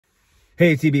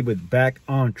Hey, TB with Back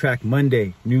on Track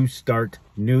Monday. New start,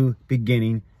 new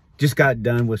beginning. Just got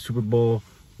done with Super Bowl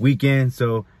weekend,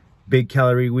 so big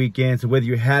calorie weekend. So whether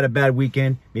you had a bad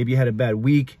weekend, maybe you had a bad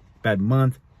week, bad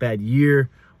month, bad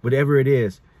year, whatever it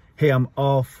is, hey, I'm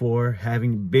all for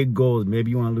having big goals.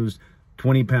 Maybe you want to lose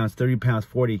 20 pounds, 30 pounds,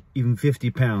 40, even 50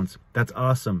 pounds. That's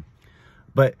awesome.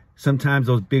 But sometimes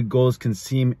those big goals can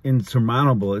seem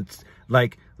insurmountable. It's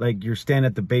like you're standing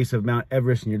at the base of Mount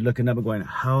Everest and you're looking up and going,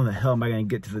 how in the hell am I going to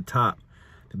get to the top?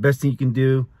 The best thing you can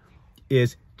do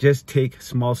is just take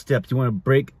small steps. You want to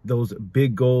break those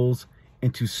big goals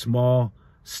into small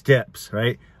steps,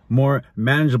 right? More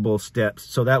manageable steps.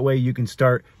 So that way you can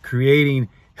start creating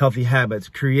healthy habits,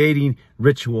 creating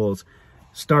rituals,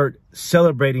 start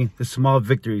celebrating the small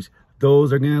victories.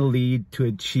 Those are going to lead to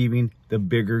achieving the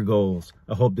bigger goals.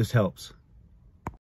 I hope this helps.